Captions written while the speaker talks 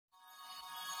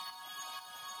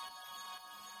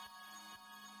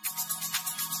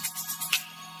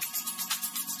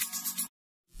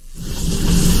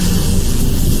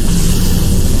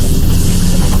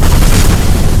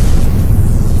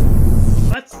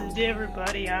Good day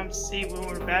everybody, I'm Steve and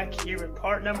we're back here with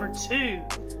part number 2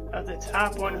 of the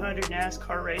top 100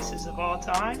 NASCAR races of all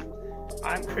time.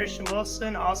 I'm Christian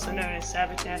Wilson, also known as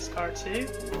Savage NASCAR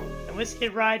 2, and let's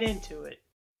get right into it.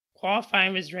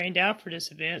 Qualifying was rained out for this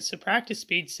event, so practice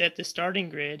speed set the starting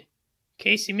grid.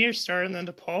 Casey Mears started on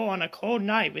the pole on a cold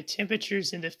night with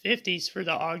temperatures in the 50s for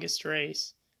the August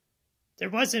race. There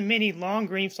wasn't many long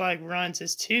green flag runs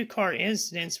as two-car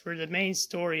incidents were the main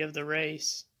story of the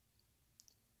race.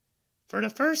 For the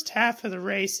first half of the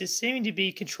race, it seemed to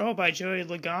be controlled by Joey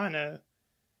Logano,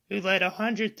 who led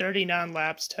 139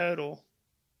 laps total.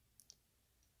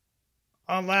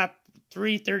 On lap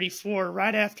 334,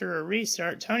 right after a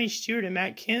restart, Tony Stewart and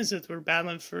Matt Kenseth were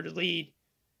battling for the lead,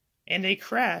 and they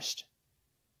crashed.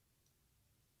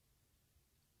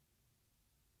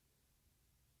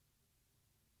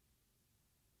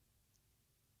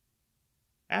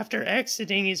 After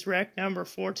exiting his wrecked number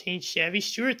 14 Chevy,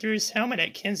 Stewart threw his helmet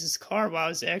at Kenseth's car while he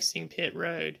was exiting pit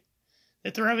road.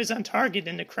 The throw was on target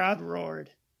and the crowd roared.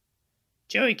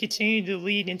 Joey continued to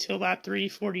lead until lap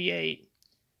 348.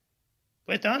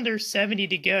 With under 70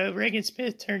 to go, Regan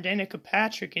Smith turned Danica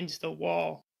Patrick into the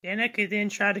wall. Danica then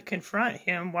tried to confront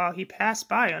him while he passed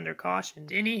by under caution.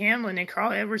 Denny Hamlin and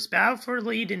Carl Edwards battled for the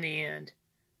lead in the end.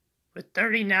 With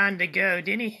 39 to go,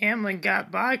 Denny Hamlin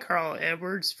got by Carl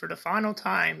Edwards for the final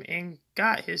time and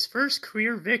got his first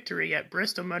career victory at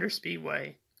Bristol Motor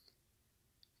Speedway.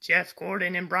 Jeff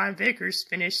Gordon and Brian Vickers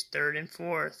finished 3rd and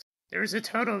 4th. There was a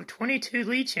total of 22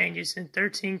 lead changes and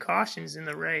 13 cautions in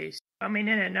the race. Coming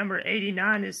in at number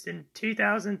 89 is the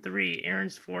 2003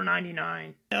 Aaron's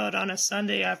 499. Held on a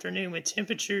Sunday afternoon with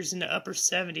temperatures in the upper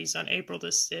 70s on April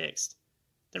the 6th.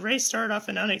 The race started off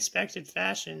in unexpected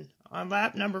fashion. On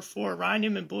lap number 4, Ryan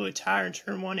Newman blew a tire in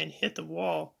turn 1 and hit the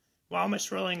wall, while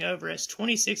almost rolling over as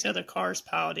 26 other cars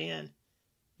piled in.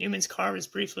 Newman's car was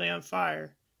briefly on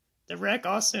fire. The wreck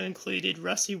also included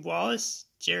Rusty Wallace,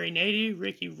 Jerry Nadeau,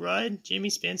 Ricky Rudd, Jimmy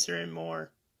Spencer, and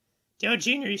more. Dale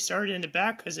Jr., who started in the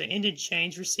back because of engine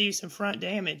change, received some front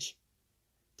damage.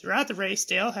 Throughout the race,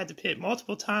 Dale had to pit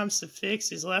multiple times to fix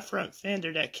his left front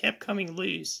fender that kept coming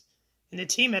loose, and the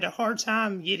team had a hard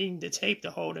time getting the tape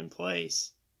to hold in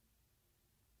place.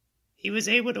 He was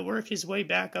able to work his way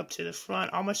back up to the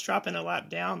front, almost dropping a lap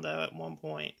down, though, at one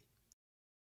point.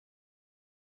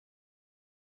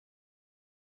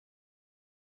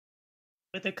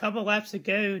 With a couple laps to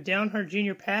go, Dale Earnhardt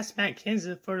Jr. passed Matt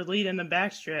Kenseth for the lead in the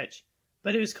backstretch,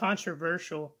 but it was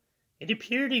controversial. It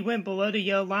appeared he went below the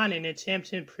yellow line in an attempt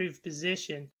to improve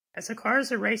position. As the cars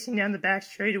were racing down the back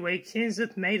straightaway,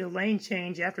 Kenseth made a lane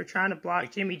change after trying to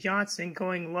block Jimmy Johnson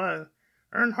going low.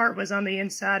 Earnhardt was on the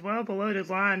inside, well below the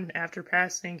line after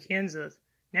passing Kenseth.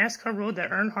 NASCAR ruled that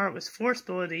Earnhardt was forced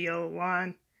below the yellow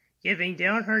line, giving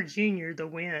Dale Earnhardt Jr. the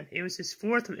win. It was his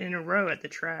 4th in a row at the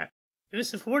track. It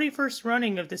was the 41st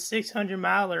running of the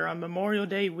 600-miler on Memorial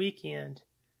Day weekend.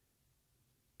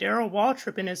 Darrell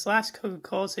Waltrip in his last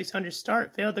Coca-Cola 600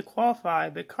 start failed to qualify,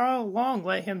 but Carl Long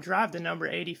let him drive the number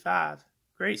 85.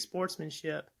 Great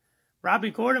sportsmanship.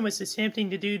 Robbie Gordon was attempting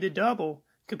to do the double,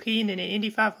 competing in an Indy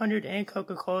 500 and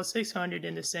Coca-Cola 600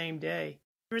 in the same day.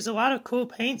 There was a lot of cool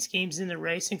paint schemes in the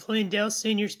race, including Dale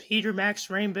Sr.'s Peter Max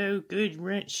Rainbow Good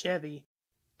Rent Chevy.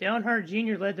 Dale Earnhardt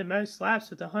Jr. led the most laps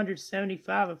with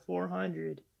 175 of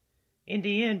 400. In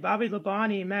the end, Bobby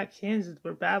Labonte and Matt Kenseth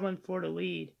were battling for the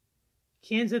lead.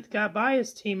 Kenseth got by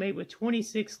his teammate with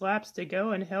 26 laps to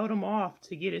go and held him off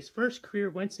to get his first career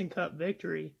Winston Cup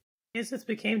victory. Kenseth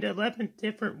became the 11th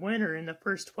different winner in the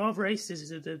first 12 races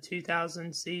of the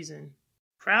 2000 season.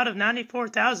 A crowd of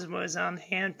 94,000 was on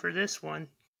hand for this one.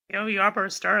 Dale Yarborough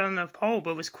started on the pole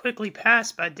but was quickly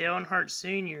passed by Dale Earnhardt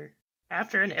Sr.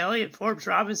 After an Elliott Forbes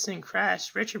Robinson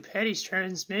crash, Richard Petty's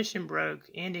transmission broke,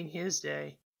 ending his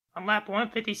day. On lap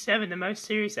 157, the most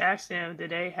serious accident of the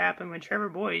day happened when Trevor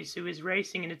Boyes, who was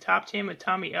racing in the top 10 with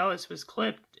Tommy Ellis, was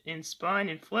clipped and spun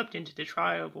and flipped into the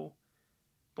tri-oval.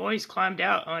 Boyes climbed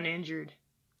out uninjured.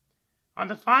 On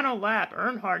the final lap,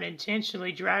 Earnhardt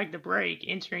intentionally dragged the brake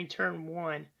entering turn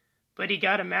 1, but he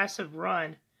got a massive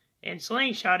run and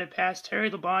slingshotted past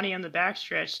Terry Labonte on the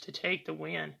backstretch to take the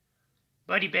win.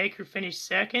 Buddy Baker finished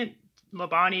 2nd,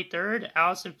 Labonte 3rd,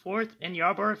 Allison 4th, and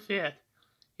Yarborough 5th.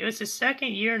 It was his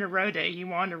 2nd year in a row that he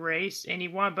won the race, and he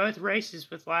won both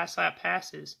races with last lap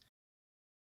passes.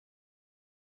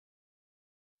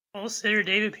 Pole sitter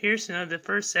David Pearson of the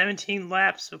first 17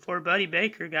 laps before Buddy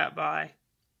Baker got by.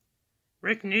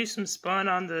 Rick Newsom spun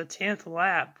on the 10th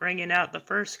lap, bringing out the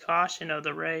first caution of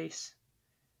the race.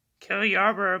 Cody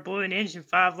Yarborough blew an engine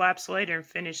 5 laps later and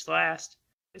finished last.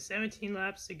 With 17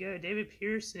 laps to go, David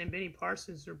Pearson and Benny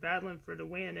Parsons were battling for the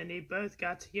win, and they both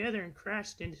got together and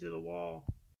crashed into the wall.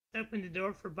 Opened the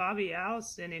door for Bobby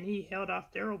Allison, and he held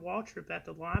off Darrell Waltrip at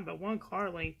the line by 1 car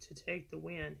length to take the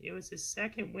win. It was his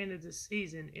second win of the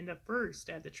season and the first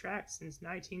at the track since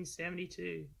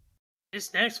 1972.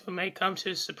 This next one may come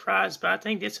to a surprise, but I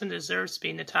think this one deserves to be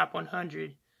in the top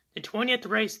 100. The 20th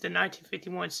race of the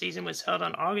 1951 season was held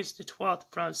on August the 12th in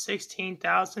front of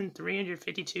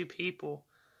 16,352 people.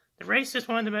 The race was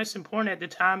one of the most important at the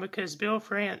time because Bill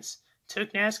France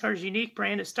took NASCAR's unique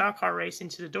brand of stock car racing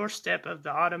to the doorstep of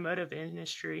the automotive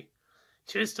industry.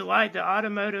 To his delight, the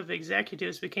automotive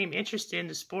executives became interested in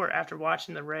the sport after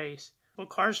watching the race. Well,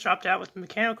 cars dropped out with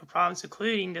mechanical problems,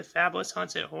 including the fabulous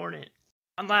Hunted Hornet.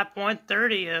 On lap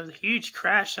 130, a huge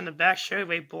crash on the back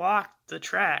straightaway blocked the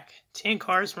track. 10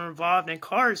 cars were involved, and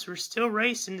cars were still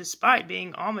racing despite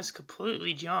being almost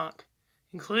completely junk,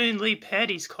 including Lee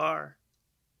Petty's car.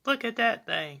 Look at that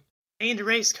thing. In the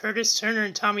race, Curtis Turner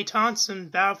and Tommy Thompson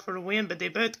battled for the win, but they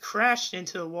both crashed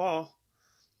into the wall.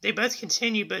 They both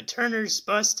continued, but Turner's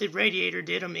busted radiator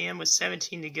did him in with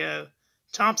 17 to go.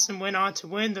 Thompson went on to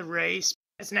win the race.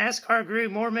 As NASCAR grew,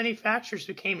 more manufacturers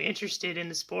became interested in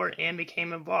the sport and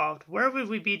became involved. Where would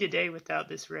we be today without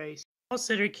this race?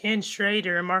 Pole-sitter Ken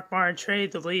Schrader and Mark Martin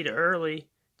traded the lead early.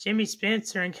 Jimmy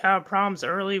Spencer encountered problems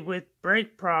early with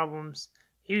brake problems.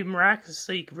 He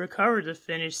miraculously recovered to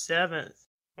finish 7th.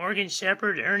 Morgan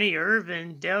Shepherd, Ernie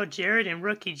Irvin, Dale Jarrett, and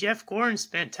rookie Jeff Gordon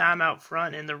spent time out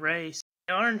front in the race.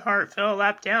 Dale Earnhardt fell a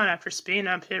lap down after spinning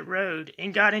on pit road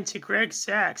and got into Greg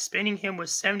Sachs, spinning him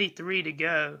with 73 to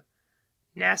go.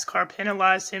 NASCAR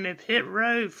penalized him in pit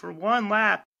road for 1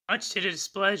 lap, much to the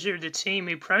displeasure of the team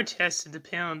who protested the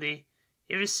penalty.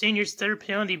 It was Senior's 3rd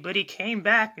penalty, but he came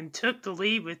back and took the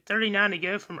lead with 39 to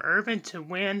go from Irvin to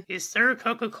win his 3rd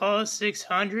Coca-Cola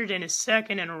 600 and his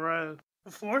 2nd in a row.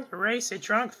 Before the race, a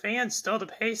drunk fan stole the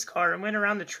pace car and went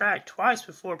around the track twice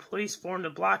before police formed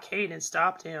a blockade and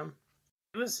stopped him.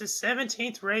 It was the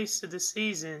 17th race of the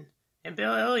season, and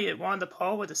Bill Elliott won the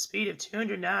pole with a speed of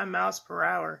 209 miles per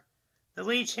hour. The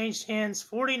lead changed hands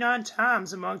 49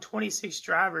 times among 26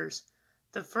 drivers.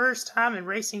 The first time in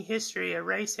racing history a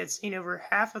race had seen over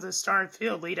half of the starting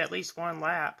field lead at least 1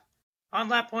 lap. On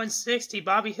lap 160,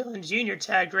 Bobby Hillin Jr.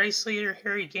 tagged race leader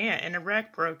Harry Gant and a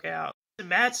wreck broke out. The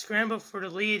mad scramble for the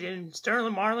lead, and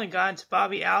Sterling Marlin got into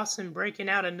Bobby Allison, breaking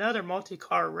out another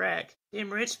multi-car wreck.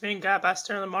 Tim Richmond got by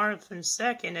Sterling Marlin from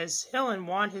 2nd as Hillin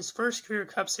won his first career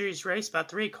Cup Series race by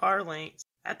 3 car lengths.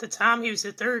 At the time, he was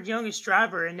the 3rd youngest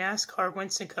driver in NASCAR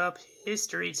Winston Cup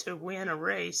history to win a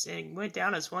race, and went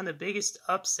down as one of the biggest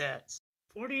upsets.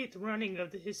 48th running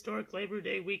of the historic Labor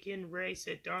Day weekend race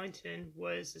at Darlington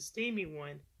was a steamy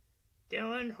one. Dale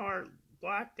Earnhardt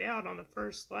blacked out on the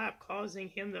first lap, causing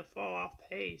him to fall off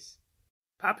pace.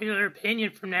 Popular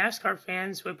opinion from NASCAR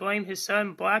fans would blame his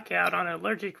sudden blackout on an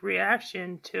allergic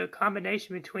reaction to a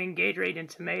combination between Gatorade and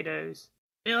tomatoes.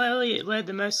 Bill Elliott led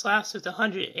the most laps with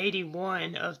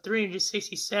 181 of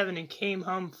 367 and came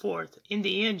home 4th. In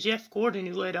the end, Jeff Gordon,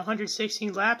 who led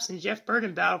 116 laps, and Jeff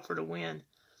Burton battled for the win.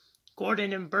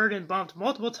 Gordon and Burton bumped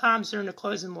multiple times during the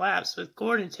closing laps, with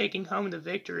Gordon taking home the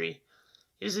victory.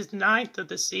 It was his 9th of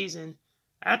the season.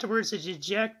 Afterwards, a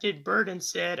dejected Burton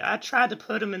said, "I tried to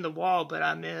put him in the wall, but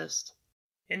I missed."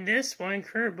 In this one,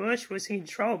 Kurt Busch was in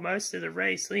control most of the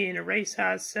race, leading a race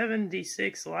high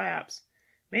 76 laps.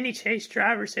 Many chase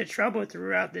drivers had trouble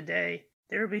throughout the day.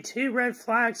 There would be 2 red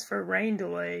flags for rain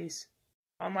delays.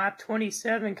 On lap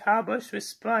 27, Kyle Busch was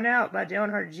spun out by Dale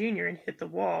Earnhardt Jr. and hit the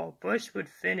wall. Busch would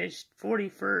finish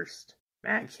 41st.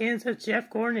 Matt Kenseth, Jeff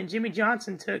Gordon, and Jimmy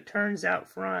Johnson took turns out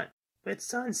front. With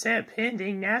sunset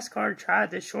pending, NASCAR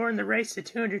tried to shorten the race to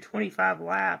 225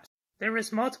 laps. There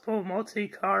was multiple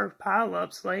multi-car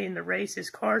pileups late in the race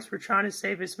as cars were trying to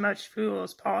save as much fuel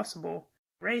as possible.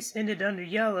 The race ended under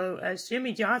yellow as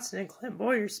Jimmy Johnson and Clint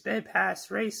Bowyer sped past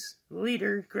race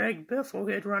leader Greg Biffle, who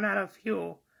had run out of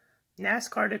fuel.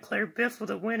 NASCAR declared Biffle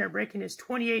the winner, breaking his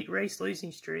 28-race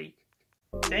losing streak.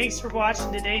 Thanks for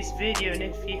watching today's video, and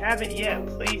if you haven't yet,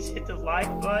 please hit the like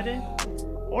button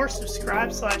or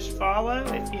subscribe/follow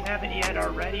if you haven't yet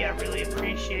already. I really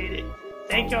appreciate it.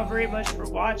 Thank y'all very much for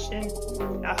watching.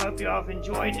 I hope y'all have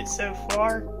enjoyed it so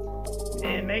far.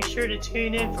 And make sure to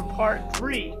tune in for part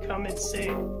 3 coming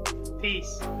soon.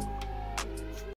 Peace.